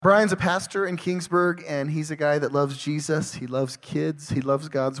Brian's a pastor in Kingsburg, and he's a guy that loves Jesus. He loves kids. He loves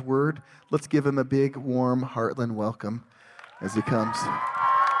God's word. Let's give him a big, warm Heartland welcome as he comes.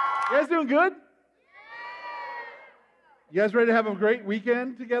 You guys doing good? You guys ready to have a great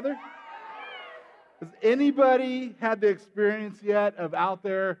weekend together? Has anybody had the experience yet of out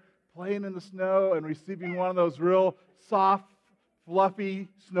there playing in the snow and receiving one of those real soft, fluffy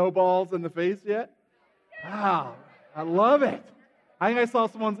snowballs in the face yet? Wow, I love it. I think I saw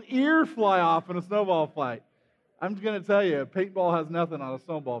someone's ear fly off in a snowball fight. I'm just going to tell you, paintball has nothing on a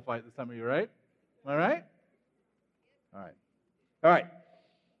snowball fight this time of year, right? All right? All right.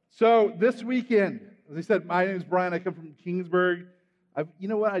 So this weekend, as I said, my name is Brian. I come from Kingsburg. You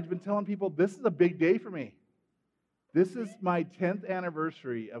know what? I've been telling people this is a big day for me. This is my 10th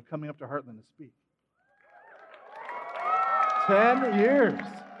anniversary of coming up to Heartland to speak. 10 years.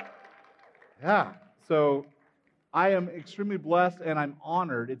 Yeah. So I am extremely blessed and I'm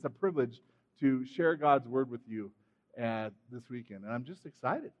honored. It's a privilege to share God's word with you this weekend. And I'm just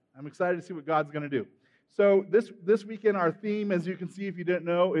excited. I'm excited to see what God's going to do. So this weekend, our theme, as you can see if you didn't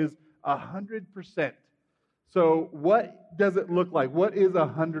know, is 100%. So what does it look like? What is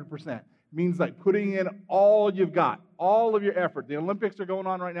 100%? It means like putting in all you've got, all of your effort. The Olympics are going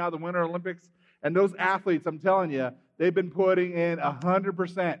on right now, the Winter Olympics. And those athletes, I'm telling you, they've been putting in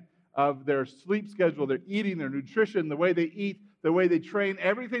 100% of their sleep schedule, their eating, their nutrition, the way they eat, the way they train,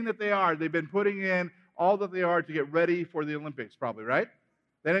 everything that they are. They've been putting in all that they are to get ready for the Olympics, probably, right?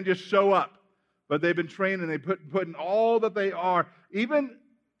 They didn't just show up, but they've been training. They put in all that they are. Even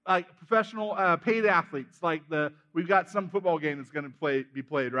like professional paid athletes, like we've got some football game that's going to be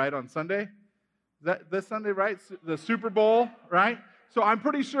played, right, on Sunday? Is that this Sunday, right? The Super Bowl, right? So I'm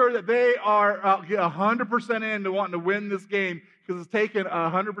pretty sure that they are 100% into wanting to win this game because it's taken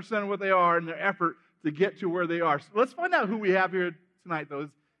 100% of what they are and their effort to get to where they are. So let's find out who we have here tonight, though. Is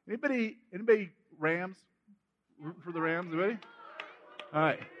anybody Rams? Root for the Rams? Anybody? All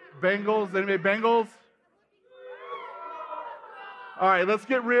right. Bengals? Anybody Bengals? All right, let's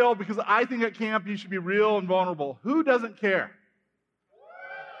get real because I think at camp you should be real and vulnerable. Who doesn't care?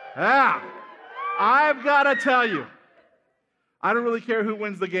 I've got to tell you, I don't really care who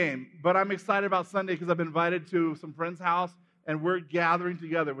wins the game, but I'm excited about Sunday because I've been invited to some friend's house and we're gathering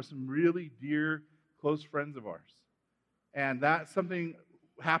together with some really dear, close friends of ours. And that's something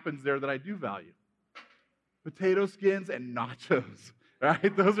happens there that I do value. Potato skins and nachos,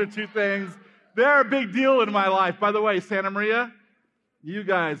 right? Those are two things. They're a big deal in my life. By the way, Santa Maria, you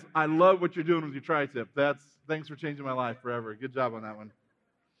guys, I love what you're doing with your tri-tip. Thanks for changing my life forever. Good job on that one.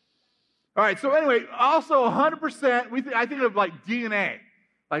 All right, so anyway, also 100%, I think of like DNA.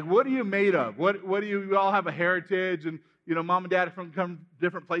 Like, what are you made of? What do you all have a heritage? And, you know, mom and dad come from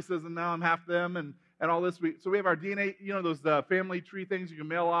different places, and now I'm half them, and all this. So we have our DNA, you know, those family tree things you can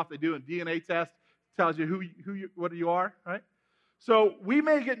mail off. They do a DNA test. Tells you what you are, right? So we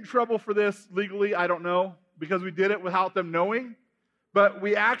may get in trouble for this legally, I don't know, because we did it without them knowing. But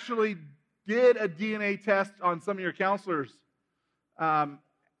we actually did a DNA test on some of your counselors.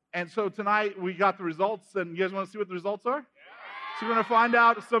 And so tonight we got the results, and you guys want to see what the results are? Yeah. So we're going to find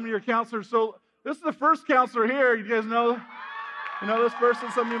out some of your counselors. So this is the first counselor here. You guys know this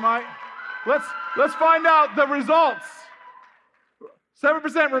person? Some of you might. Let's find out the results. 7%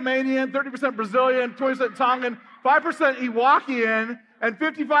 Romanian, 30% Brazilian, 20% Tongan, 5% Ewakian, and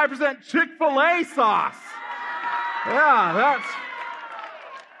 55% Chick-fil-A sauce. Yeah,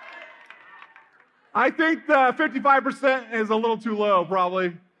 I think the 55% is a little too low,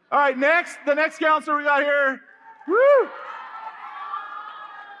 probably. All right, the next counselor we got here. Woo!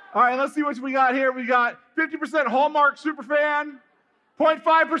 All right, let's see what we got here. We got 50% Hallmark Superfan,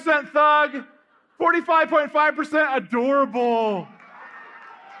 0.5% Thug, 45.5% Adorable.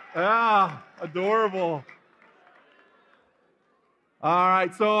 Adorable. All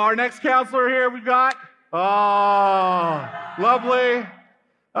right, so our next counselor here we got. Lovely.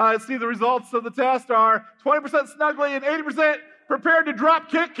 Let's see, the results of the test are 20% snuggly and 80% prepared to drop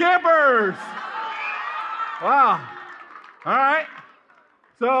kick campers. Wow. All right.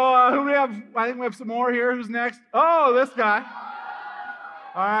 So who do we have? I think we have some more here. Who's next? Oh, this guy.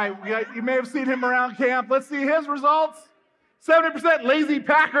 All right. You may have seen him around camp. Let's see his results. 70% lazy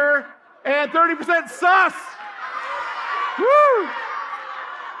packer and 30% sus. Woo!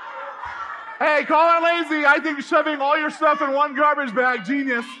 Hey, call it lazy. I think shoving all your stuff in one garbage bag,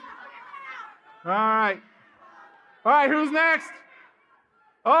 genius. All right. All right, who's next?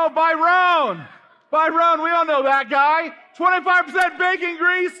 Oh, Byron. Byron, we all know that guy. 25% bacon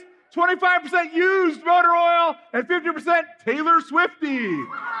grease, 25% used motor oil, and 50% Taylor Swiftie.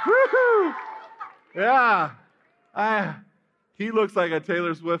 Woohoo! Yeah. He looks like a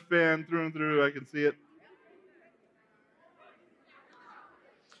Taylor Swift fan through and through. I can see it.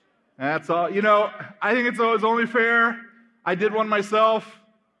 That's all. I think it's only fair. I did one myself.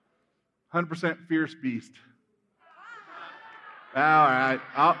 100% fierce beast. All right.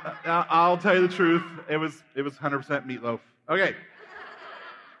 I'll tell you the truth. It was 100% meatloaf. Okay.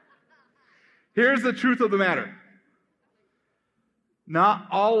 Here's the truth of the matter. Not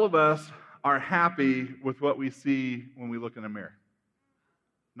all of us are happy with what we see when we look in the mirror.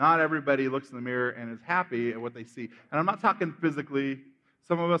 Not everybody looks in the mirror and is happy at what they see. And I'm not talking physically.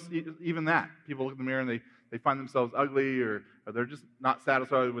 Some of us, even that. People look in the mirror and they find themselves ugly or they're just not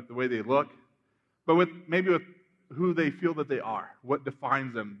satisfied with the way they look. But maybe with who they feel that they are, what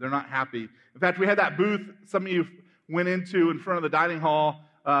defines them. They're not happy. In fact, we had that booth some of you went into in front of the dining hall,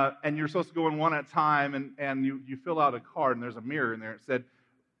 and you're supposed to go in one at a time, and you fill out a card, and there's a mirror in there. It said,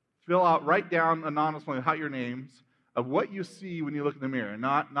 write down anonymously out your names of what you see when you look in the mirror,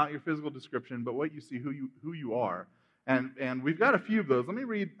 not your physical description, but what you see, who you are. And we've got a few of those. Let me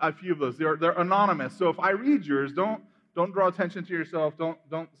read a few of those. They're anonymous. So if I read yours, don't draw attention to yourself.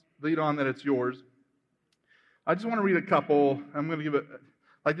 Don't lead on that it's yours. I just want to read a couple. I'm going to give it,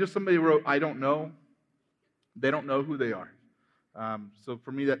 like just somebody wrote, I don't know. They don't know who they are. So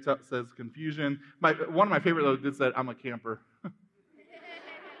for me, that says confusion. One of my favorite, though, did say, I'm a camper.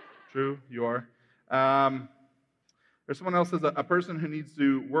 True, you are. There's someone else says, a person who needs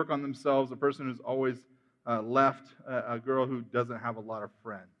to work on themselves, a person who's always left, a girl who doesn't have a lot of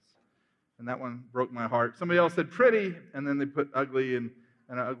friends. And that one broke my heart. Somebody else said pretty, and then they put ugly and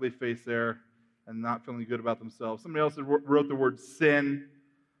an ugly face there, and not feeling good about themselves. Somebody else wrote the word sin.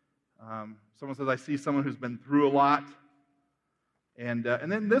 Someone says, I see someone who's been through a lot. And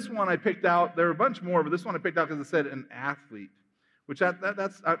then this one I picked out. There are a bunch more, but this one I picked out because it said an athlete, which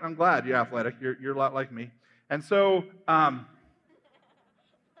that's I'm glad you're athletic. You're a lot like me. And so that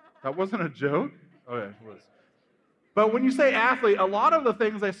wasn't a joke? Oh, yeah, it was. But when you say athlete, a lot of the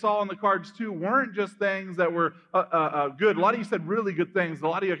things I saw on the cards, too, weren't just things that were good. A lot of you said really good things. A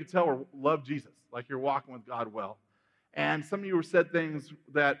lot of you I could tell love Jesus, like you're walking with God well. And some of you said things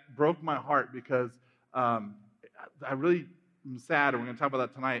that broke my heart because I really am sad, and we're going to talk about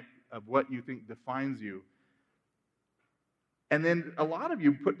that tonight, of what you think defines you. And then a lot of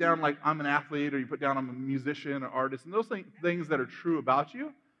you put down, like, I'm an athlete, or you put down I'm a musician or artist, and those things that are true about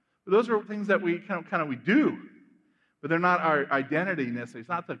you, but those are things that we kind of we do. But they're not our identity necessarily. It's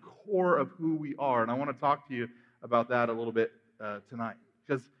not the core of who we are. And I want to talk to you about that a little bit tonight.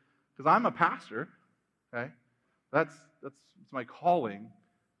 Because I'm a pastor, okay? That's my calling.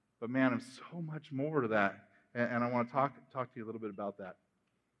 But man, there's so much more to that. And I want to talk to you a little bit about that.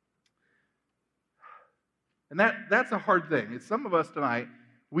 And that's a hard thing. It's some of us tonight,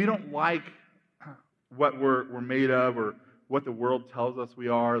 we don't like what we're made of or what the world tells us we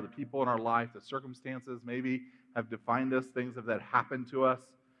are, the people in our life, the circumstances maybe have defined us, things that happened to us,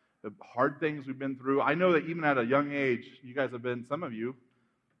 the hard things we've been through. I know that even at a young age, you guys have been, some of you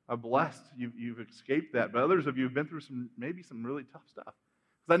are blessed. You've escaped that, but others of you have been through maybe some really tough stuff.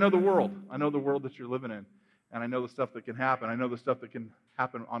 Because I know the world. I know the world that you're living in, and I know the stuff that can happen. I know the stuff that can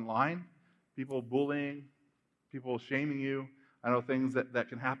happen online, people bullying, people shaming you. I know things that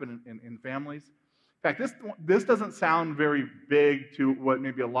can happen in families. In fact, this doesn't sound very big to what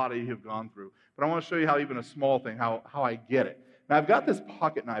maybe a lot of you have gone through. But I want to show you how even a small thing, how I get it. Now, I've got this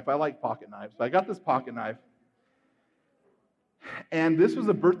pocket knife. I like pocket knives. So I got this pocket knife. And this was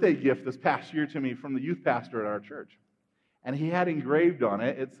a birthday gift this past year to me from the youth pastor at our church. And he had engraved on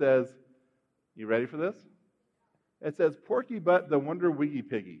it, it says, you ready for this? It says, Porky Butt the Wonder Wiggy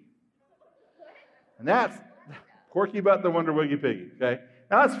Piggy. And that's Porky Butt the Wonder Wiggy Piggy, okay?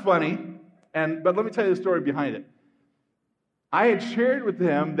 Now, that's funny. But let me tell you the story behind it. I had shared with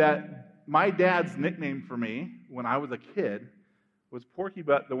him that my dad's nickname for me when I was a kid was Porky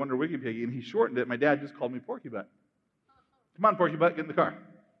Butt, the Wonder Wiggy Piggy, and he shortened it. My dad just called me Porky Butt. Come on, Porky Butt, get in the car.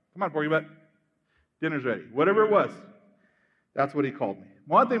 Come on, Porky Butt. Dinner's ready. Whatever it was, that's what he called me.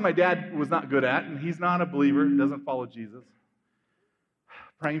 One thing my dad was not good at, and he's not a believer, doesn't follow Jesus.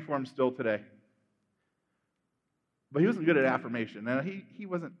 Praying for him still today. But he wasn't good at affirmation. Now, he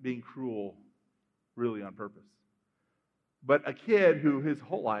wasn't being cruel really on purpose. But a kid who his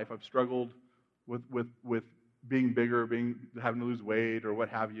whole life I've struggled with being bigger, having to lose weight or what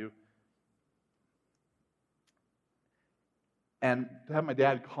have you. And to have my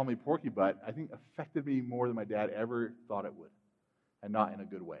dad call me Porky Butt, I think affected me more than my dad ever thought it would, and not in a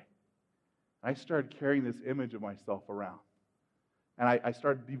good way. I started carrying this image of myself around. And I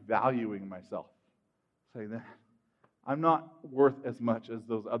started devaluing myself, saying that I'm not worth as much as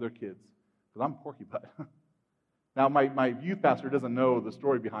those other kids, because I'm Porky Butt. Now, my youth pastor doesn't know the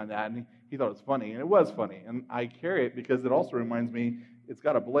story behind that, and he thought it was funny, and it was funny. And I carry it because it also reminds me it's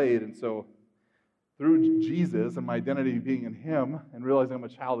got a blade, and so through Jesus and my identity being in Him and realizing I'm a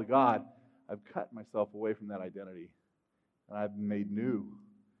child of God, I've cut myself away from that identity, and I've been made new.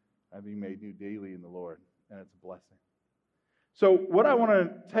 I've been made new daily in the Lord, and it's a blessing. So what I want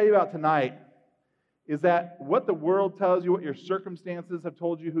to tell you about tonight is that what the world tells you, what your circumstances have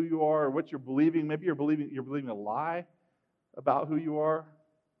told you who you are, or what you're believing, maybe you're believing a lie about who you are.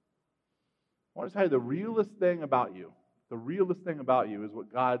 I want to tell you the realest thing about you. The realest thing about you is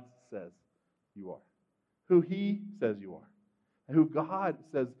what God says you are, who He says you are, and who God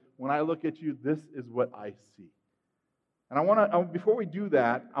says, when I look at you, this is what I see. And before we do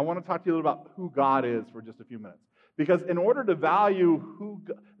that, I want to talk to you a little about who God is for just a few minutes. Because in order to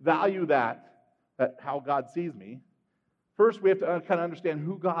value that how God sees me, first we have to kind of understand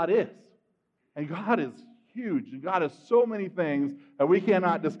who God is. And God is huge. And God has so many things that we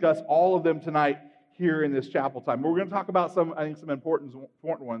cannot discuss all of them tonight here in this chapel time. But we're going to talk about some important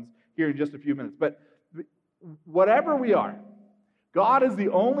ones here in just a few minutes. But whatever we are, God is the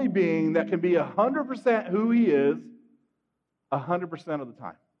only being that can be 100% who He is 100% of the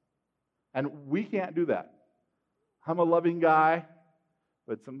time. And we can't do that. I'm a loving guy,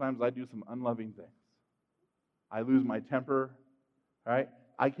 but sometimes I do some unloving things. I lose my temper, right?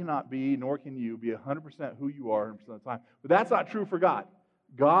 I cannot be, nor can you, be 100% who you are 100% of the time. But that's not true for God.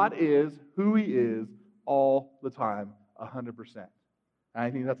 God is who He is all the time, 100%. And I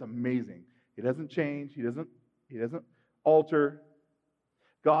think that's amazing. He doesn't change. He doesn't alter.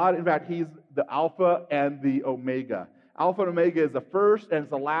 God, in fact, He's the Alpha and the Omega. Alpha and Omega is the first and it's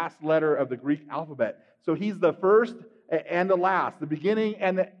the last letter of the Greek alphabet. So He's the first and the last, the beginning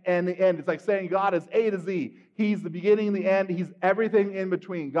and the end. It's like saying God is A to Z. He's the beginning and the end. He's everything in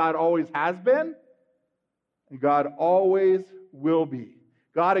between. God always has been, and God always will be.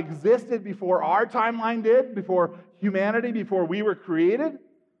 God existed before our timeline did, before humanity, before we were created,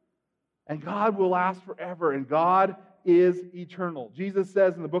 and God will last forever, and God is eternal. Jesus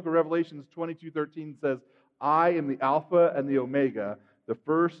says in the book of Revelations 22:13 says, I am the Alpha and the Omega, the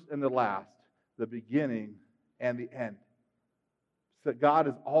first and the last, the beginning and the end. So God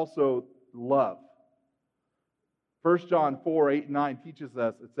is also love. 1 John 4:8-9 teaches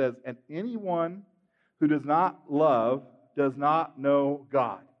us, it says, and anyone who does not love does not know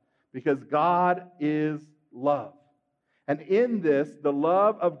God, because God is love. And in this, the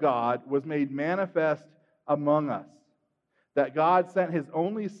love of God was made manifest among us, that God sent His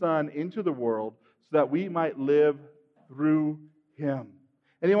only Son into the world so that we might live through Him.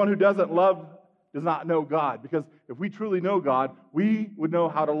 Anyone who doesn't love does not know God, because if we truly know God, we would know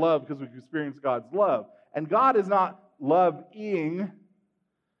how to love because we've experienced God's love. And God is not love-ing.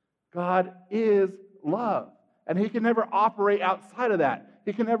 God is love. And He can never operate outside of that.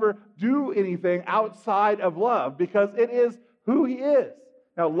 He can never do anything outside of love because it is who He is.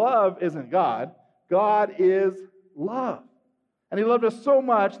 Now, love isn't God. God is love. And He loved us so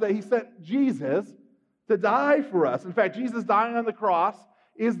much that He sent Jesus to die for us. In fact, Jesus dying on the cross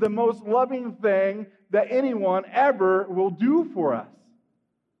is the most loving thing that anyone ever will do for us.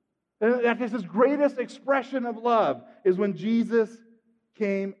 And that is His greatest expression of love is when Jesus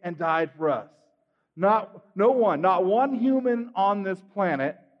came and died for us. Not one human on this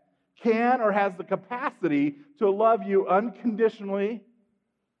planet can or has the capacity to love you unconditionally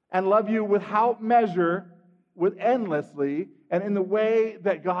and love you without measure, with endlessly, and in the way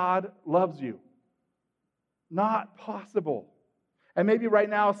that God loves you. Not possible. And maybe right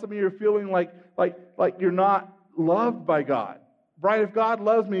now some of you are feeling like you're not loved by God. Brian, if God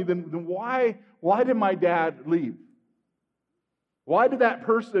loves me, then why did my dad leave? Why did that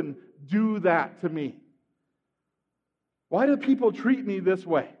person do that to me? Why do people treat me this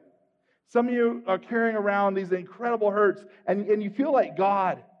way? Some of you are carrying around these incredible hurts, and you feel like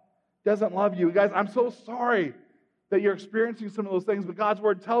God doesn't love you. Guys, I'm so sorry that you're experiencing some of those things, but God's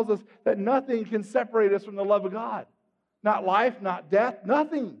Word tells us that nothing can separate us from the love of God. Not life, not death,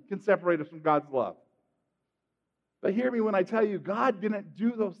 nothing can separate us from God's love. But hear me when I tell you, God didn't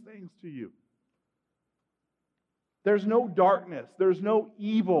do those things to you. There's no darkness, there's no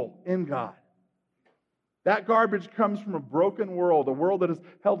evil in God. That garbage comes from a broken world, a world that is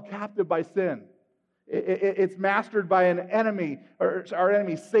held captive by sin. It's mastered by an enemy, or our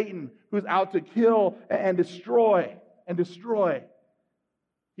enemy, Satan, who's out to kill and destroy.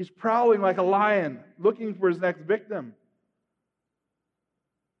 He's prowling like a lion, looking for his next victim.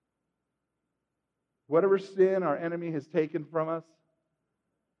 Whatever sin our enemy has taken from us,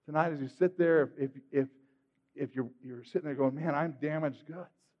 tonight as you sit there, if you're sitting there going, man, I'm damaged goods.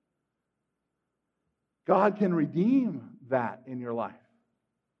 God can redeem that in your life.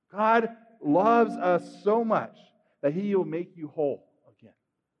 God loves us so much that He will make you whole again.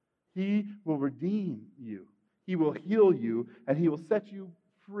 He will redeem you. He will heal you, and He will set you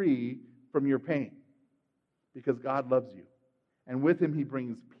free from your pain because God loves you. And with Him, He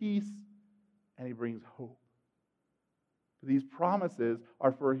brings peace and He brings hope. These promises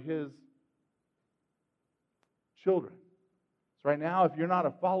are for His children. So right now, if you're not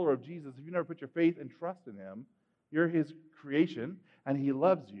a follower of Jesus, if you never put your faith and trust in Him, you're His creation, and He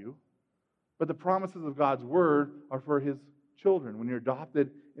loves you. But the promises of God's Word are for His children when you're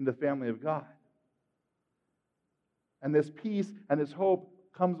adopted in the family of God. And this peace and this hope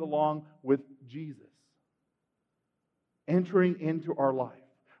comes along with Jesus entering into our life.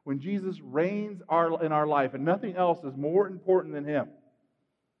 When Jesus reigns in our life, and nothing else is more important than Him.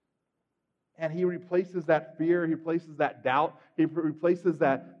 And He replaces that fear, He replaces that doubt, He replaces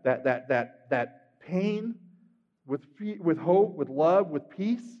that pain with hope, with love, with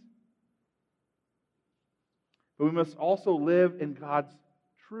peace. But we must also live in God's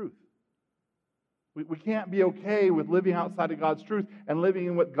truth. We can't be okay with living outside of God's truth and living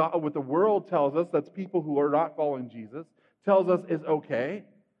in what the world tells us, that's people who are not following Jesus, tells us is okay.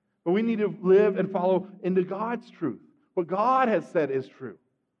 But we need to live and follow into God's truth. What God has said is true.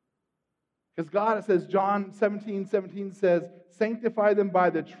 Because God, it says, John 17:17 says, sanctify them by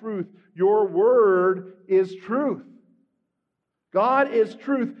the truth. Your word is truth. God is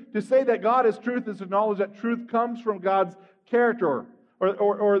truth. To say that God is truth is to acknowledge that truth comes from God's character.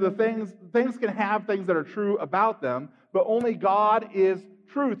 Or the things can have things that are true about them, but only God is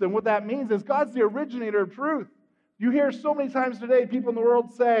truth. And what that means is God's the originator of truth. You hear so many times today people in the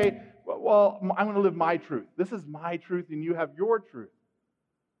world say, well, I'm going to live my truth. This is my truth and you have your truth.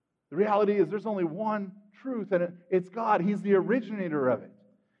 The reality is there's only one truth, and it's God. He's the originator of it.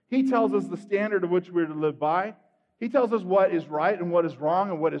 He tells us the standard of which we're to live by. He tells us what is right and what is wrong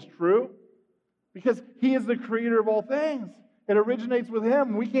and what is true, because He is the creator of all things. It originates with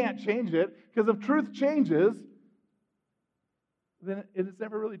Him. We can't change it, because if truth changes, then it's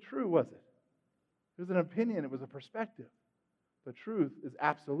never really true, was it? It was an opinion. It was a perspective. But truth is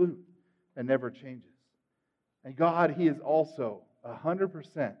absolute and never changes. And God, He is also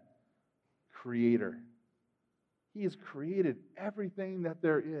 100% creator. He has created everything that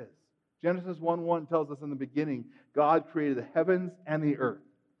there is. Genesis 1:1 tells us in the beginning, God created the heavens and the earth.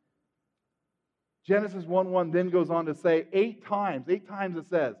 Genesis 1:1 then goes on to say 8 times it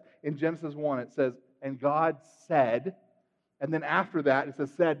says, in Genesis 1, it says, and God said, and then after that it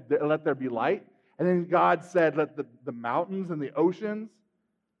said, let there be light. And then God said, let the mountains and the oceans.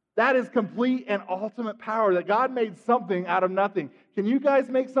 That is complete and ultimate power, that God made something out of nothing. Can you guys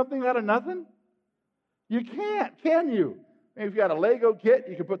make something out of nothing? You can't, can you? Maybe if you got a Lego kit,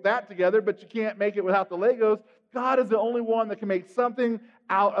 you can put that together, but you can't make it without the Legos. God is the only one that can make something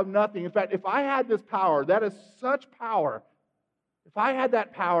out of nothing. In fact, if I had this power, that is such power. If I had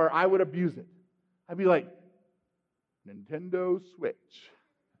that power, I would abuse it. I'd be like, Nintendo Switch.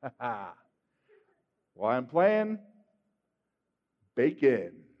 While I'm playing,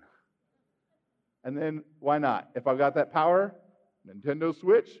 bacon. And then, why not? If I've got that power, Nintendo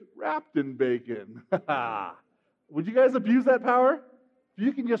Switch wrapped in bacon. Would you guys abuse that power? If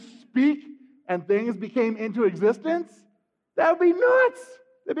you can just speak and things became into existence, that would be nuts.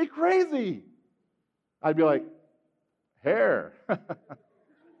 That'd be crazy. I'd be like, hair.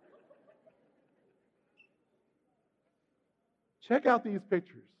 Check out these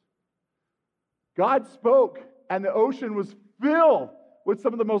pictures. God spoke, and the ocean was filled with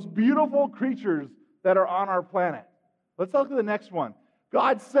some of the most beautiful creatures that are on our planet. Let's look at the next one.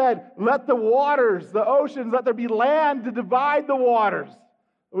 God said, let the waters, the oceans, let there be land to divide the waters.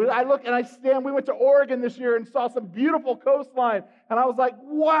 I look and I stand, we went to Oregon this year and saw some beautiful coastline. And I was like,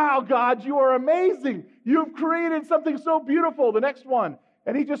 wow, God, you are amazing. You've created something so beautiful. The next one.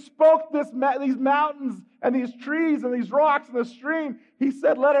 And He just spoke these mountains and these trees and these rocks and the stream. He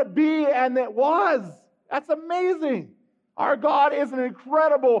said, let it be, and it was. That's amazing. Our God is an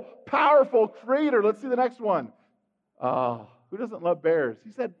incredible, powerful creator. Let's see the next one. Who doesn't love bears?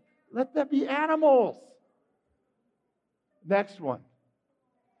 He said, let there be animals. Next one.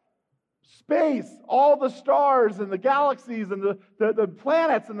 Space, all the stars and the galaxies and the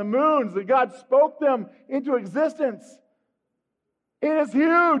planets and the moons, that God spoke them into existence. It is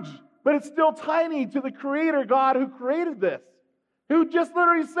huge, but it's still tiny to the Creator God who created this, who just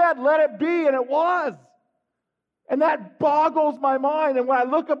literally said, let it be, and it was. And that boggles my mind. And when I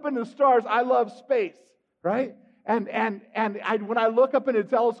look up into the stars, I love space, right? When I look up into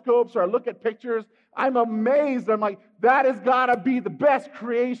telescopes or I look at pictures, I'm amazed. I'm like, that has got to be the best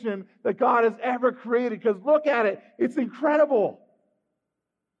creation that God has ever created, because look at it. It's incredible.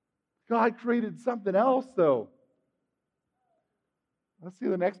 God created something else, though. Let's see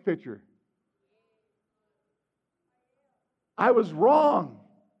the next picture. I was wrong.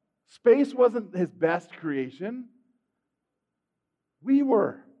 Space wasn't his best creation. We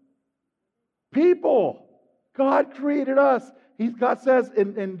were. People. God created us. God says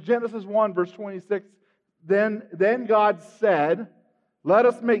in Genesis 1, verse 26, then God said, let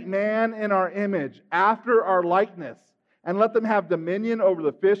us make man in our image, after our likeness, and let them have dominion over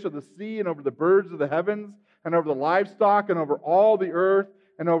the fish of the sea, and over the birds of the heavens, and over the livestock, and over all the earth,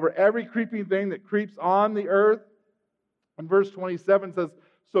 and over every creeping thing that creeps on the earth. And verse 27 says,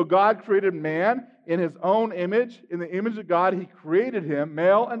 so God created man in his own image. In the image of God, he created him,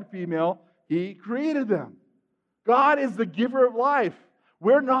 male and female, he created them. God is the giver of life.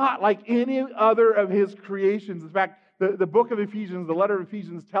 We're not like any other of his creations. In fact, the book of Ephesians, the letter of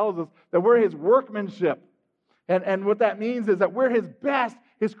Ephesians, tells us that we're his workmanship. And what that means is that we're his best,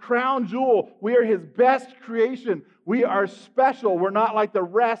 his crown jewel. We are his best creation. We are special. We're not like the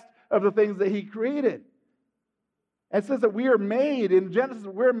rest of the things that he created. And it says that we are made, in Genesis,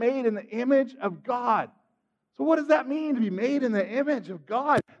 we're made in the image of God. So what does that mean, to be made in the image of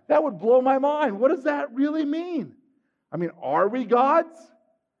God? That would blow my mind. What does that really mean? I mean, are we gods?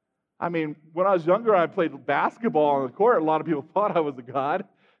 I mean, when I was younger, I played basketball on the court. A lot of people thought I was a god.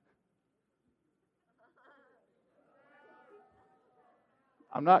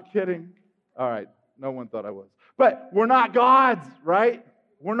 I'm not kidding. All right, no one thought I was. But we're not gods, right?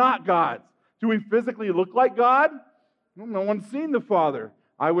 We're not gods. Do we physically look like God? Well, no one's seen the Father.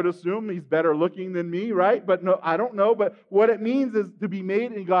 I would assume he's better looking than me, right? But no, I don't know. But what it means is to be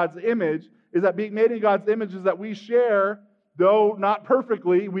made in God's image, is that being made in God's image is that we share, though not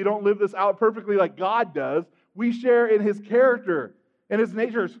perfectly, we don't live this out perfectly like God does, we share in his character, in his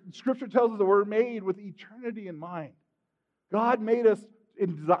nature. Scripture tells us that we're made with eternity in mind. God made us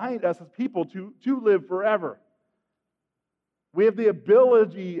and designed us as people to live forever. We have the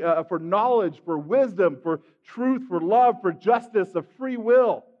ability for knowledge, for wisdom, for truth, for love, for justice, of free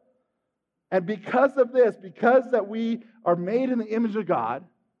will. And because of this, because that we are made in the image of God,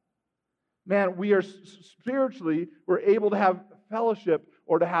 man, we are spiritually, we're able to have fellowship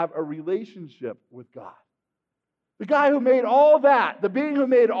or to have a relationship with God. The guy who made all that, the being who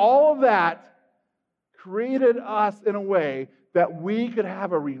made all of that, created us in a way that we could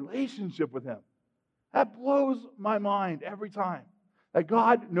have a relationship with him. That blows my mind every time. That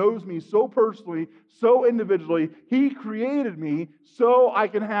God knows me so personally, so individually. He created me so I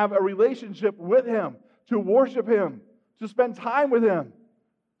can have a relationship with him, to worship him, to spend time with him.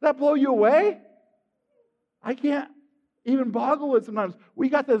 Does that blow you away? I can't even boggle it sometimes. We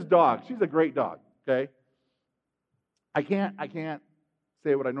got this dog. She's a great dog, okay? I can't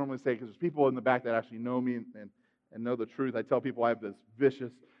say what I normally say, because there's people in the back that actually know me and know the truth. I tell people I have this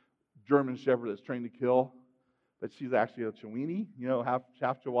vicious German Shepherd that's trained to kill, but she's actually a Chiweenie,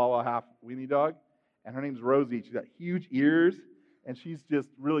 half Chihuahua, half Weenie dog. And her name's Rosie. She's got huge ears, and she's just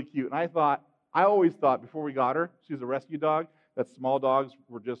really cute. And I always thought before we got her, she was a rescue dog, that small dogs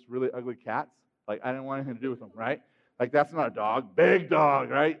were just really ugly cats. Like, I didn't want anything to do with them, right? Like, that's not a dog. Big dog,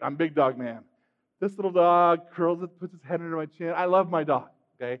 right? I'm big dog man. This little dog curls it, puts his head under my chin. I love my dog,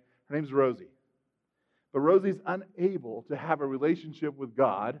 okay? Her name's Rosie. But Rosie's unable to have a relationship with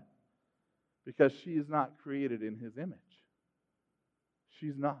God because she is not created in his image.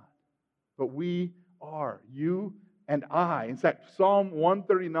 She's not. But we are, you and I. In fact, Psalm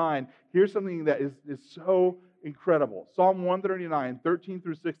 139, here's something that is so incredible. Psalm 139, 13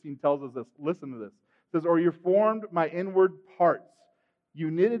 through 16 tells us this. Listen to this. It says, "Or you formed my inward parts.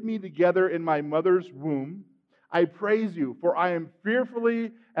 You knitted me together in my mother's womb. I praise you, for I am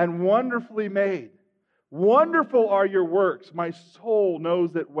fearfully and wonderfully made. Wonderful are your works. My soul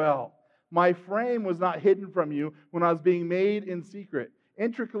knows it well. My frame was not hidden from you when I was being made in secret,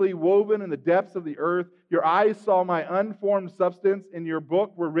 intricately woven in the depths of the earth. Your eyes saw my unformed substance. In your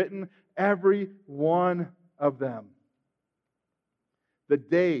book were written, every one of them. The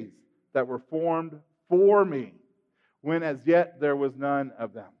days that were formed for me, when as yet there was none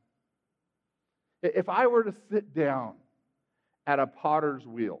of them." If I were to sit down at a potter's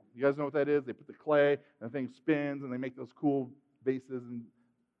wheel, you guys know what that is? They put the clay and the thing spins and they make those cool vases and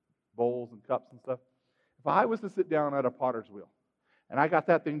bowls and cups and stuff. If I was to sit down at a potter's wheel and I got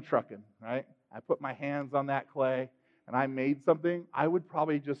that thing trucking, right? I put my hands on that clay and I made something, I would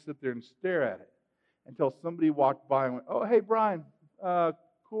probably just sit there and stare at it until somebody walked by and went, "Oh, hey, Brian,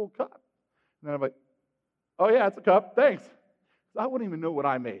 cool cup." And then I'm like, Oh, yeah, it's a cup. Thanks. So I wouldn't even know what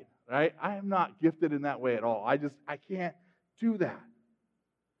I made, right? I am not gifted in that way at all. I can't do that.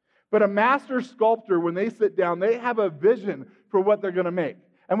 But a master sculptor, when they sit down, they have a vision for what they're going to make.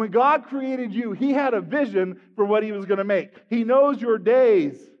 And when God created you, He had a vision for what He was going to make. He knows your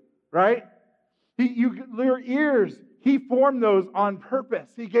days, right? Your ears, He formed those on purpose.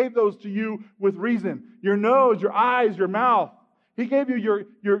 He gave those to you with reason. Your nose, your eyes, your mouth. He gave you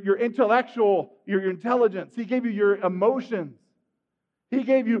your intellectual, your intelligence. He gave you your emotions. He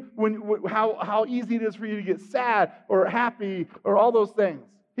gave you how easy it is for you to get sad or happy or all those things.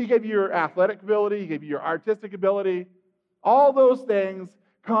 He gave you your athletic ability. He gave you your artistic ability. All those things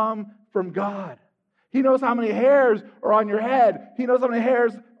come from God. He knows how many hairs are on your head. He knows how many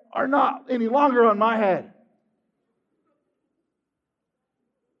hairs are not any longer on my head.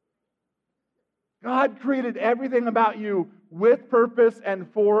 God created everything about you with purpose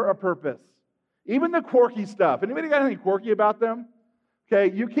and for a purpose. Even the quirky stuff. Anybody got anything quirky about them?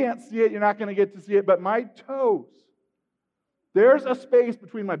 Okay, you can't see it. You're not going to get to see it. But my toes, there's a space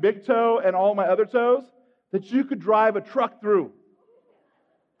between my big toe and all my other toes that you could drive a truck through.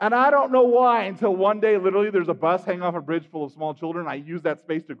 And I don't know why until one day, literally, there's a bus hanging off a bridge full of small children. I use that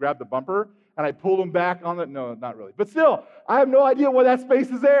space to grab the bumper, and I pull them back on the... No, not really. But still, I have no idea why that space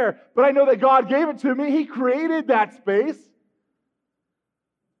is there. But I know that God gave it to me. He created that space.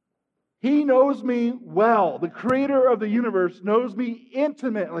 He knows me well. The creator of the universe knows me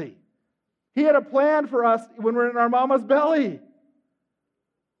intimately. He had a plan for us when we're in our mama's belly.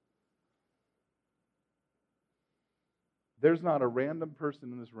 There's not a random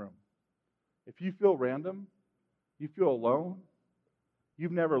person in this room. If you feel random, you feel alone,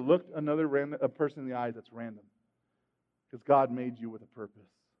 you've never looked a person in the eyes that's random. Because God made you with a purpose.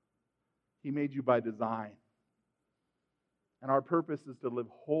 He made you by design. And our purpose is to live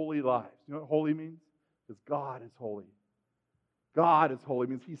holy lives. You know what holy means? Because God is holy. God is holy. It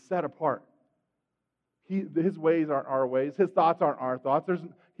means He's set apart. His ways aren't our ways. His thoughts aren't our thoughts.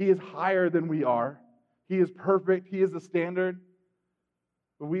 He is higher than we are. He is perfect. He is the standard.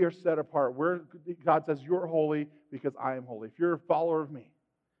 But we are set apart. God says, you're holy because I am holy. If you're a follower of me,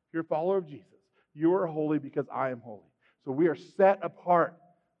 if you're a follower of Jesus, you are holy because I am holy. So we are set apart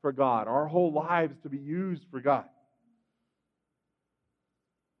for God. Our whole lives to be used for God.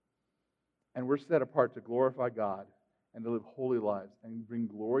 And we're set apart to glorify God and to live holy lives and bring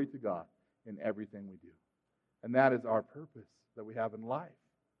glory to God in everything we do. And that is our purpose that we have in life.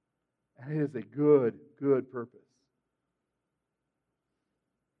 And it is a good, good purpose.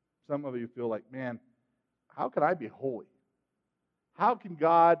 Some of you feel like, man, how can I be holy? How can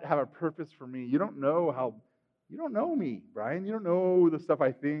God have a purpose for me? You don't know me, Brian. You don't know the stuff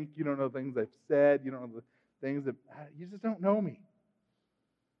I think. You don't know the things I've said. You don't know the things that, you just don't know me.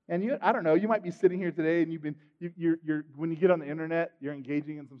 And I don't know, you might be sitting here today and you're when you get on the internet, you're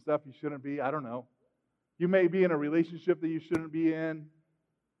engaging in some stuff you shouldn't be. I don't know. You may be in a relationship that you shouldn't be in.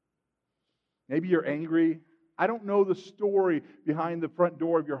 Maybe you're angry. I don't know the story behind the front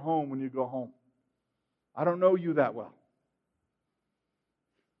door of your home when you go home. I don't know you that well.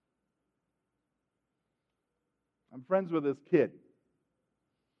 I'm friends with this kid.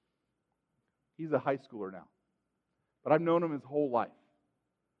 He's a high schooler now. But I've known him his whole life.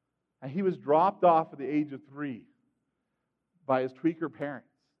 And he was dropped off at the age of 3 by his tweaker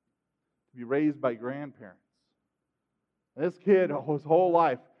parents to be raised by grandparents. And this kid, his whole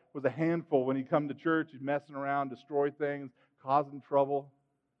life, was a handful. When he'd come to church, he'd messing around, destroy things, causing trouble,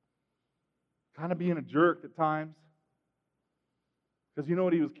 kind of being a jerk at times. Because you know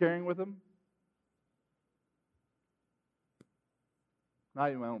what he was carrying with him? Not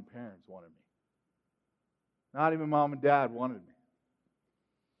even my own parents wanted me. Not even mom and dad wanted me.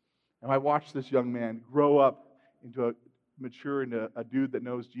 And I watched this young man grow up mature into a dude that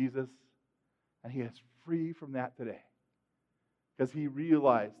knows Jesus. And he is free from that today. Because he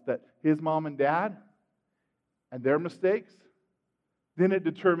realized that his mom and dad and their mistakes didn't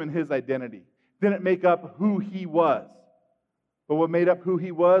determine his identity. Didn't make up who he was. But what made up who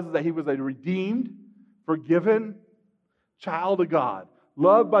he was is that he was a redeemed, forgiven child of God.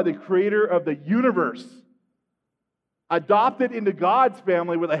 Loved by the creator of the universe. Adopted into God's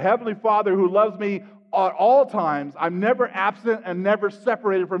family with a heavenly Father who loves me at all times. I'm never absent and never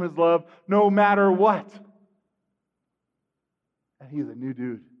separated from His love, no matter what. And he's a new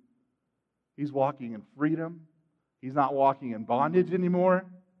dude. He's walking in freedom. He's not walking in bondage anymore.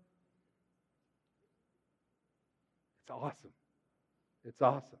 It's awesome. It's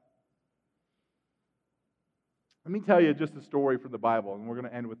awesome. Let me tell you just a story from the Bible, and we're going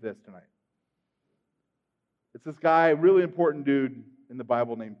to end with this tonight. It's this guy, a really important dude in the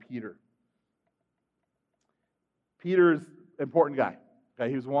Bible named Peter. Peter's an important guy. Okay,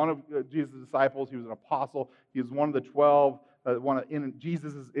 he was one of Jesus' disciples. He was an apostle. He was one of the 12, in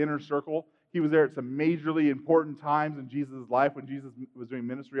Jesus' inner circle. He was there at some majorly important times in Jesus' life when Jesus was doing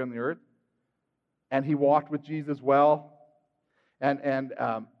ministry on the earth. And he walked with Jesus well. And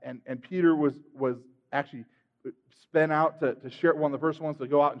Peter was actually spent out to share, one of the first ones to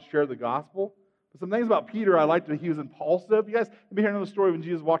go out and share the gospel. But some things about Peter I liked, he was impulsive. You guys have been hearing the story when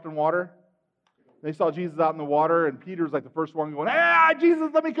Jesus walked on water? They saw Jesus out in the water, and Peter was like the first one going, "Hey,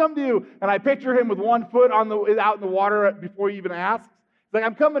 Jesus, let me come to you." And I picture him with one foot out in the water before he even asks. He's like,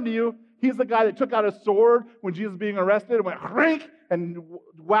 "I'm coming to you." He's the guy that took out a sword when Jesus was being arrested and went, "Crank," and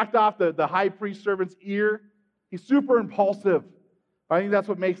whacked off the high priest servant's ear. He's super impulsive. I think that's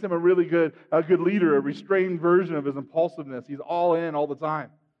what makes him a really good leader, a restrained version of his impulsiveness. He's all in all the time.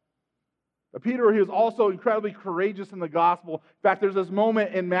 But Peter, he was also incredibly courageous in the gospel. In fact, there's this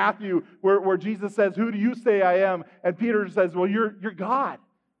moment in Matthew where Jesus says, "Who do you say I am?" And Peter says, "Well, you're God.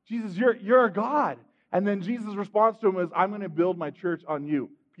 Jesus, you're a God." And then Jesus' response to him is, "I'm going to build my church on you.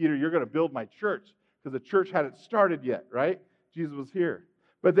 Peter, you're going to build my church." Because the church hadn't started yet, right? Jesus was here.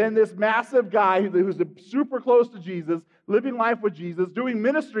 But then this massive guy who's super close to Jesus, living life with Jesus, doing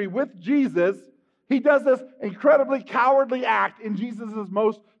ministry with Jesus, he does this incredibly cowardly act in Jesus'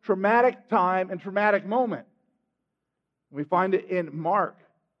 most traumatic time and traumatic moment. We find it in Mark.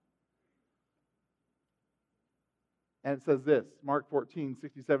 And it says this, Mark 14,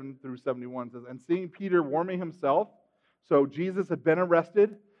 67 through 71 says, "And seeing Peter warming himself," so Jesus had been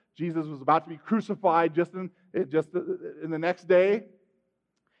arrested. Jesus was about to be crucified just in the next day.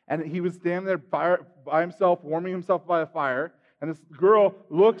 And he was standing there by himself, warming himself by a fire. And this girl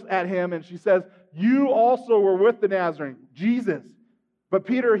looks at him and she says, "You also were with the Nazarene, Jesus." But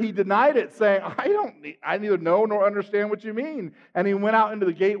Peter, he denied it, saying, I neither know nor understand what you mean." And he went out into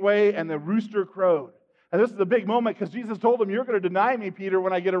the gateway and the rooster crowed. And this is a big moment because Jesus told him, "You're going to deny me, Peter,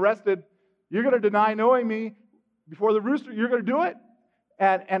 when I get arrested. You're going to deny knowing me before the rooster. You're going to do it."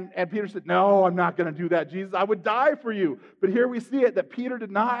 And Peter said, "No, I'm not going to do that, Jesus. I would die for you." But here we see it, that Peter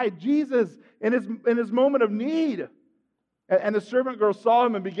denied Jesus in his moment of need. And the servant girl saw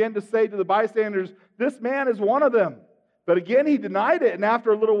him and began to say to the bystanders, "This man is one of them." But again, he denied it. And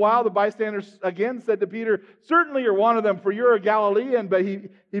after a little while, the bystanders again said to Peter, "Certainly you're one of them, for you're a Galilean." But he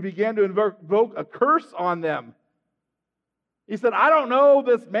began to invoke a curse on them. He said, "I don't know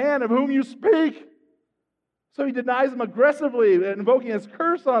this man of whom you speak." So he denies him aggressively, invoking his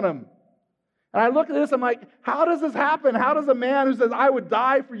curse on him. And I look at this, I'm like, how does this happen? How does a man who says, "I would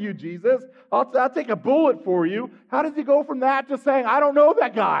die for you, Jesus, I'll take a bullet for you," how does he go from that to saying, "I don't know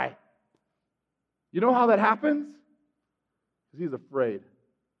that guy"? You know how that happens? Because he's afraid.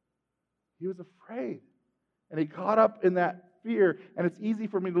 He was afraid. And he caught up in that fear. And it's easy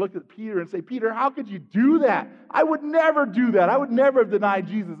for me to look at Peter and say, "Peter, how could you do that? I would never do that. I would never have denied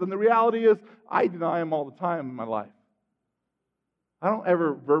Jesus." And the reality is, I deny him all the time in my life. I don't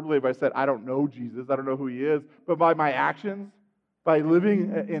ever verbally, if I said, "I don't know Jesus, I don't know who he is," but by my actions, by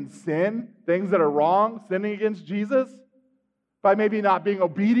living in sin, things that are wrong, sinning against Jesus, by maybe not being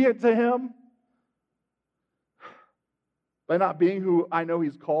obedient to him, by not being who I know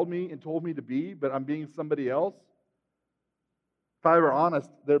he's called me and told me to be, but I'm being somebody else. If I were honest,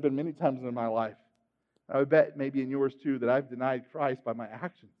 there have been many times in my life, I would bet maybe in yours too, that I've denied Christ by my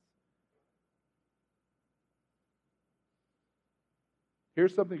actions.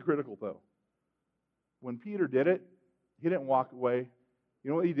 Here's something critical, though. When Peter did it, he didn't walk away. You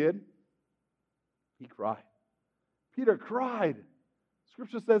know what he did? He cried. Peter cried.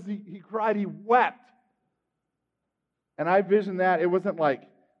 Scripture says he cried, he wept. And I envision that. It wasn't like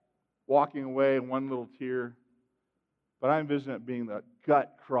walking away and one little tear. But I envision it being the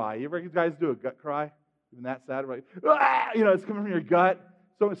gut cry. You ever guys do a gut cry? Even that sad? Like, "Ah!" It's coming from your gut.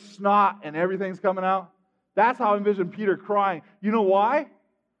 So it's snot and everything's coming out. That's how I envision Peter crying. You know why?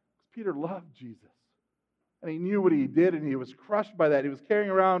 Because Peter loved Jesus. And he knew what he did, and he was crushed by that. He was carrying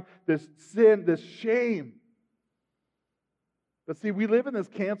around this sin, this shame. But see, we live in this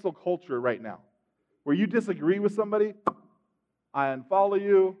cancel culture right now, where you disagree with somebody, I unfollow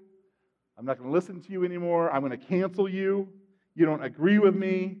you, I'm not going to listen to you anymore, I'm going to cancel you, you don't agree with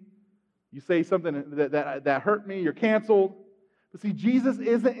me, you say something that hurt me, you're canceled. But see, Jesus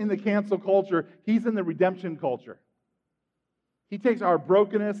isn't in the cancel culture, he's in the redemption culture. He takes our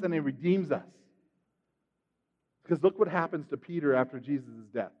brokenness and he redeems us. Because look what happens to Peter after Jesus'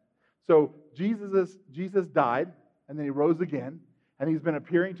 death. So Jesus died, and then he rose again, and he's been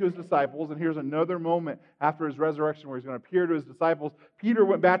appearing to his disciples, and here's another moment after his resurrection where he's going to appear to his disciples. Peter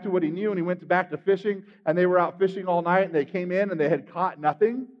went back to what he knew, and he went back to fishing, and they were out fishing all night, and they came in, and they had caught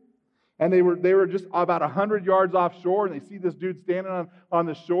nothing. And they were just about 100 yards offshore, and they see this dude standing on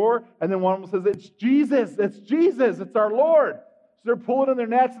the shore, and then one of them says, it's Jesus, it's our Lord. So they're pulling in their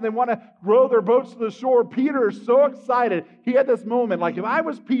nets, and they want to row their boats to the shore. Peter is so excited. He had this moment, like if I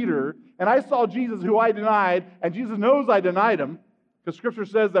was Peter, and I saw Jesus who I denied, and Jesus knows I denied him, because Scripture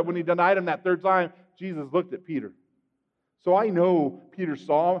says that when he denied him that third time, Jesus looked at Peter. So I know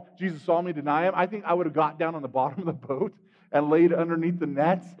Jesus saw me deny him. I think I would have got down on the bottom of the boat and laid underneath the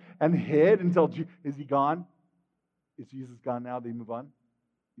nets and hid until, is he gone? Is Jesus gone now? Did he move on?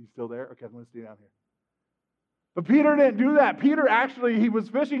 He's still there? Okay, I'm going to stay down here. But Peter didn't do that. Peter actually, he was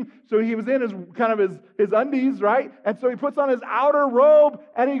fishing, so he was in his undies, right? And so he puts on his outer robe,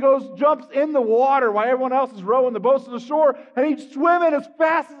 and he jumps in the water while everyone else is rowing the boats to the shore, and he's swimming as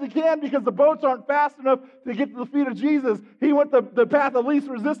fast as he can because the boats aren't fast enough to get to the feet of Jesus. He went the path of least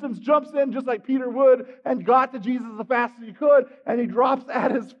resistance, jumps in just like Peter would, and got to Jesus as fast as he could, and he drops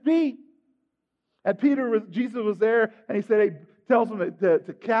at his feet. And Jesus was there, and he said, he tells him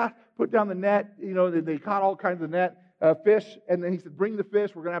to cast, put down the net. They caught all kinds of fish, and then he said, bring the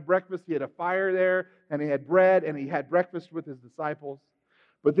fish, we're going to have breakfast. He had a fire there, and he had bread, and he had breakfast with his disciples.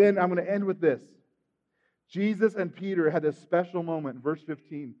 But then I'm going to end with this. Jesus and Peter had this special moment. In verse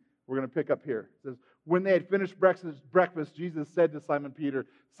 15, we're going to pick up here. It says, when they had finished breakfast, Jesus said to Simon Peter,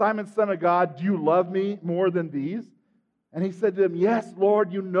 Simon, son of God, do you love me more than these? And he said to him, yes,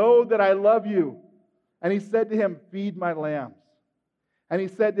 Lord, you know that I love you. And he said to him, feed my lambs. And he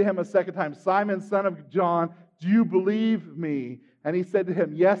said to him a second time, Simon, son of John, do you believe me? And he said to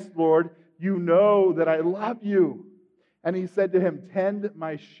him, yes, Lord, you know that I love you. And he said to him, tend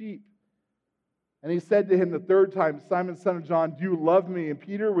my sheep. And he said to him the third time, Simon, son of John, do you love me? And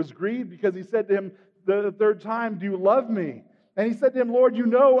Peter was grieved because he said to him the third time, do you love me? And he said to him, Lord, you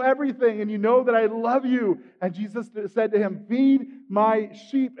know everything, and you know that I love you. And Jesus said to him, feed my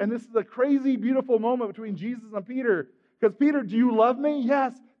sheep. And this is a crazy, beautiful moment between Jesus and Peter. Because Peter, do you love me?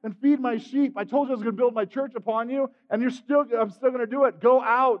 Yes. Then feed my sheep. I told you I was going to build my church upon you, and I'm still going to do it. Go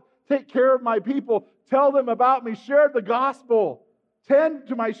out, take care of my people, tell them about me, share the gospel, tend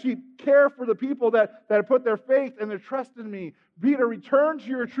to my sheep, care for the people that have put their faith and their trust in me. Peter, return to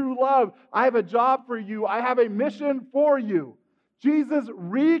your true love. I have a job for you. I have a mission for you. Jesus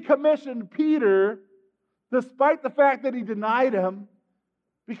recommissioned Peter despite the fact that he denied him,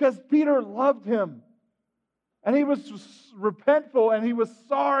 because Peter loved him. And he was repentful, and he was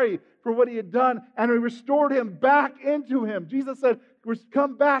sorry for what he had done, and he restored him back into him. Jesus said,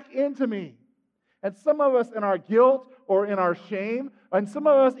 come back into me. And some of us in our guilt or in our shame, and some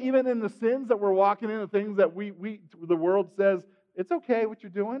of us even in the sins that we're walking in, the things that the world says, it's okay what you're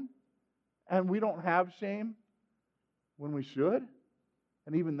doing, and we don't have shame when we should.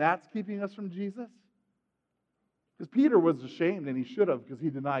 And even that's keeping us from Jesus. Because Peter was ashamed, and he should have, because he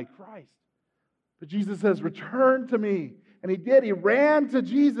denied Christ. But Jesus says, return to me. And he did. He ran to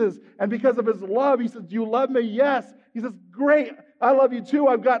Jesus. And because of his love, he says, do you love me? Yes. He says, great. I love you too.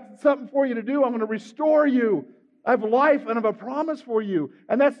 I've got something for you to do. I'm going to restore you. I have life and I have a promise for you.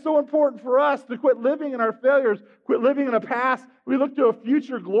 And that's so important for us to quit living in our failures, quit living in a past. We look to a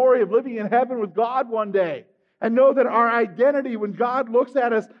future glory of living in heaven with God one day. And know that our identity, when God looks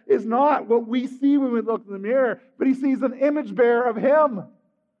at us, is not what we see when we look in the mirror, but he sees an image bearer of him.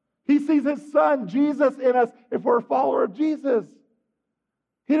 He sees his son, Jesus, in us if we're a follower of Jesus.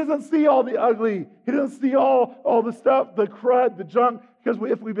 He doesn't see all the ugly. He doesn't see all the stuff, the crud, the junk, because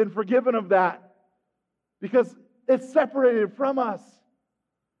if we've been forgiven of that. Because it's separated from us.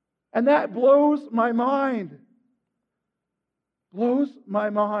 And that blows my mind. Blows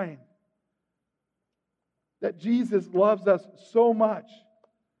my mind. That Jesus loves us so much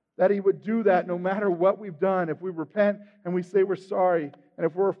that he would do that no matter what we've done. If we repent and we say we're sorry, and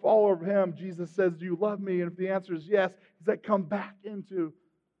if we're a follower of him, Jesus says, do you love me? And if the answer is yes, he said, come back into,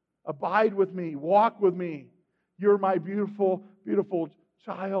 abide with me, walk with me. You're my beautiful, beautiful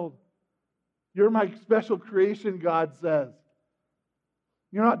child. You're my special creation, God says.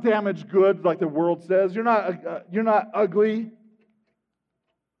 You're not damaged goods like the world says. You're not ugly.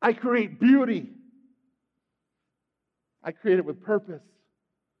 I create beauty. I create it with purpose.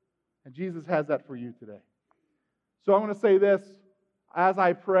 And Jesus has that for you today. So I'm going to say this as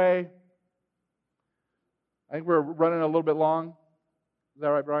I pray. I think we're running a little bit long. Is that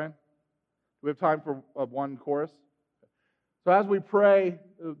right, Brian? Do we have time for one chorus? So as we pray,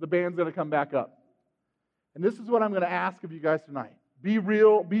 the band's going to come back up. And this is what I'm going to ask of you guys tonight. Be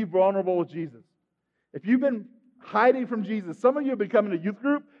real, be vulnerable with Jesus. If you've been hiding from Jesus, some of you have been coming to youth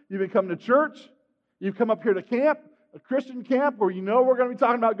group, you've been coming to church, you've come up here to camp, a Christian camp where you know we're going to be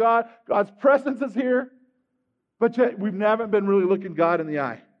talking about God. God's presence is here. But yet we've never been really looking God in the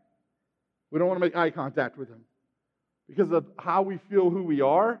eye. We don't want to make eye contact with him because of how we feel who we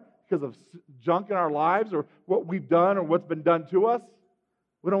are, because of junk in our lives or what we've done or what's been done to us.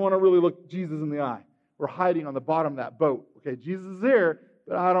 We don't want to really look Jesus in the eye. We're hiding on the bottom of that boat. Okay, Jesus is there,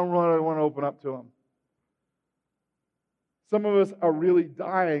 but I don't really want to open up to him. Some of us are really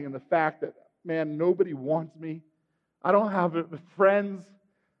dying in the fact that, man, nobody wants me. I don't have friends.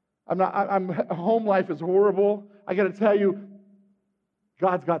 Home life is horrible. I got to tell you,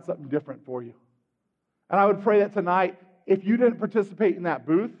 God's got something different for you. And I would pray that tonight, if you didn't participate in that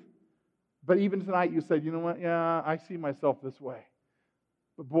booth, but even tonight you said, you know what, yeah, I see myself this way.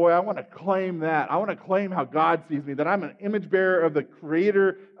 But boy, I want to claim that. I want to claim how God sees me, that I'm an image bearer of the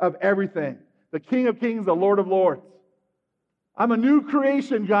Creator of everything, the King of Kings, the Lord of Lords. I'm a new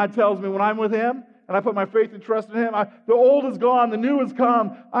creation, God tells me, when I'm with Him, and I put my faith and trust in Him. The old is gone, the new has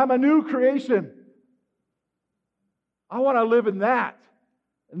come. I'm a new creation. I want to live in that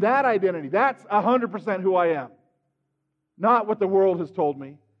identity. That's 100% who I am. Not what the world has told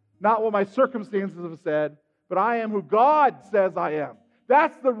me, not what my circumstances have said, but I am who God says I am.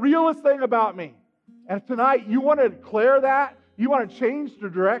 That's the realest thing about me. And tonight, you want to declare that? You want to change the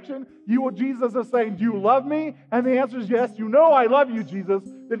direction? Jesus is saying, do you love me? And the answer is yes. You know I love you, Jesus.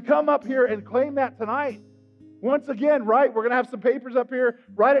 Then come up here and claim that tonight. Once again, right? We're going to have some papers up here.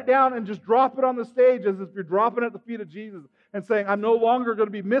 Write it down and just drop it on the stage as if you're dropping it at the feet of Jesus and saying, I'm no longer going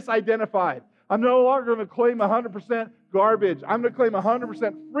to be misidentified. I'm no longer going to claim 100% garbage. I'm going to claim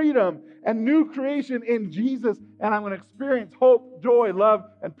 100% freedom and new creation in Jesus, and I'm going to experience hope, joy, love,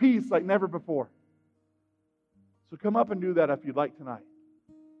 and peace like never before. So come up and do that if you'd like tonight.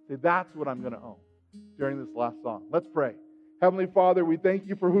 Say, that's what I'm going to own during this last song. Let's pray. Heavenly Father, we thank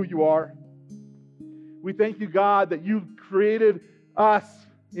you for who you are. We thank you, God, that you created us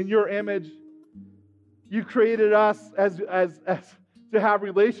in your image. You created us as to have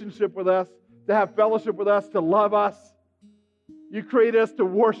relationship with us, to have fellowship with us, to love us. You created us to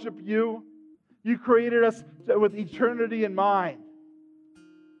worship you. You created us with eternity in mind.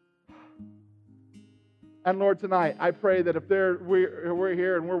 And Lord, tonight, I pray that if we're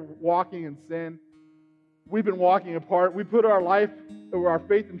here and we're walking in sin, we've been walking apart, we put our life or our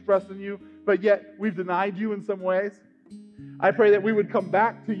faith and trust in you, but yet we've denied you in some ways. I pray that we would come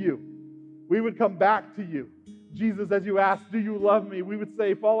back to you. We would come back to you. Jesus, as you asked, do you love me? We would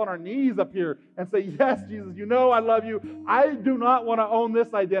say, fall on our knees up here and say, yes, Jesus, you know I love you. I do not want to own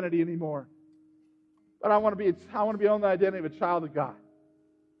this identity anymore. But I want to be on the identity of a child of God.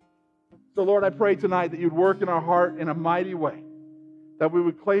 So, Lord, I pray tonight that you'd work in our heart in a mighty way, that we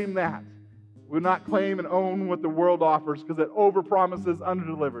would claim that. We would not claim and own what the world offers because it overpromises,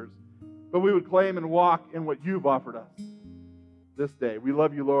 underdelivers. But we would claim and walk in what you've offered us this day. We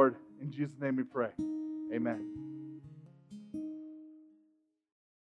love you, Lord. In Jesus' name we pray. Amen.